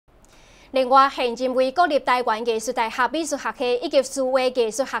另外，现任为国立台湾艺术大学美术学系以及书画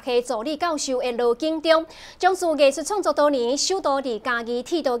艺术学系助理教授的罗景中，从事艺术创作多年，首度在嘉义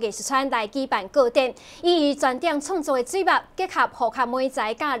铁道艺术村来举办个展。伊以专点创作的水墨，结合复合媒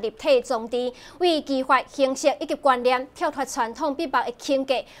材甲立体装置，为技法、形式以及观念跳脱传统笔墨的框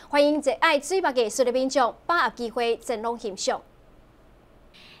架，欢迎热爱水墨艺术的民众把握机会前往欣赏。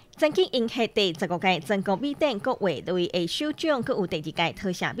 曾经迎合第15届全国美展国画类的首奖，佮有第2届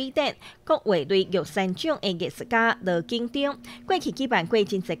特写美展国画类玉山奖的艺术家罗景中，过去举办过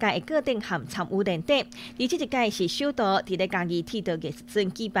真侪届的个展和参与展展，而这一届是首度伫咧嘉义铁道艺术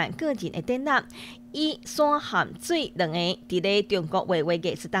村举办个人的展览。 以山和水两个伫咧中国绘画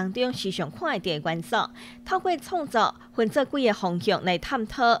艺术当中时常看到的元素，透过创作分做几个方向来探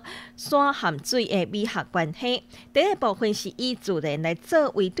讨山和水的美学关系。第一部分是以自然来作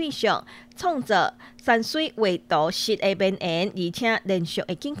为对象，创作山水画图式的面颜，而且连续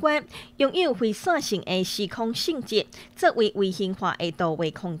的景观，拥有非线性的时空性质，作为微型化的图画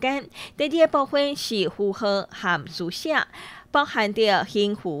空间。第二个部分是符号和书写。 包含着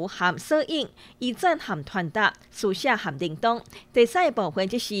hình符和索引、移转和传达、书写和灵动。第三个部分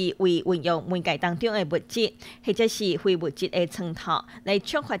就是为运用媒介当中的物质，或者是非物质的创套，来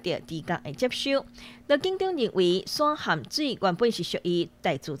触发着知觉的接收。罗景中认为，山和水原本是属于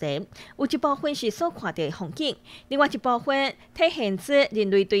大自然，有一部分是所看到的风景，另外一部分体现出人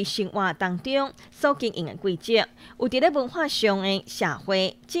类对生活当中所经营的轨迹，有伫咧文化上的社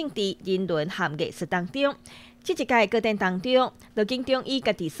会、政治、人伦和艺术当中。 这一届个展当中，罗景中以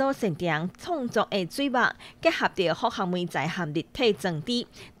家己所擅长创作的水墨，结合着复合媒材和立体装置，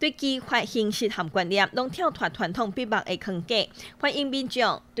对技法、形式和观念，拢跳脱传统笔墨的框架。欢迎民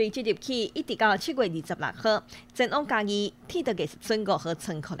众对即日起一直到7月26号，前往嘉义铁道艺术村5号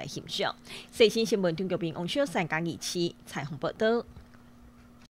仓库来欣赏。世新新闻中国兵王小山嘉义市采访报道。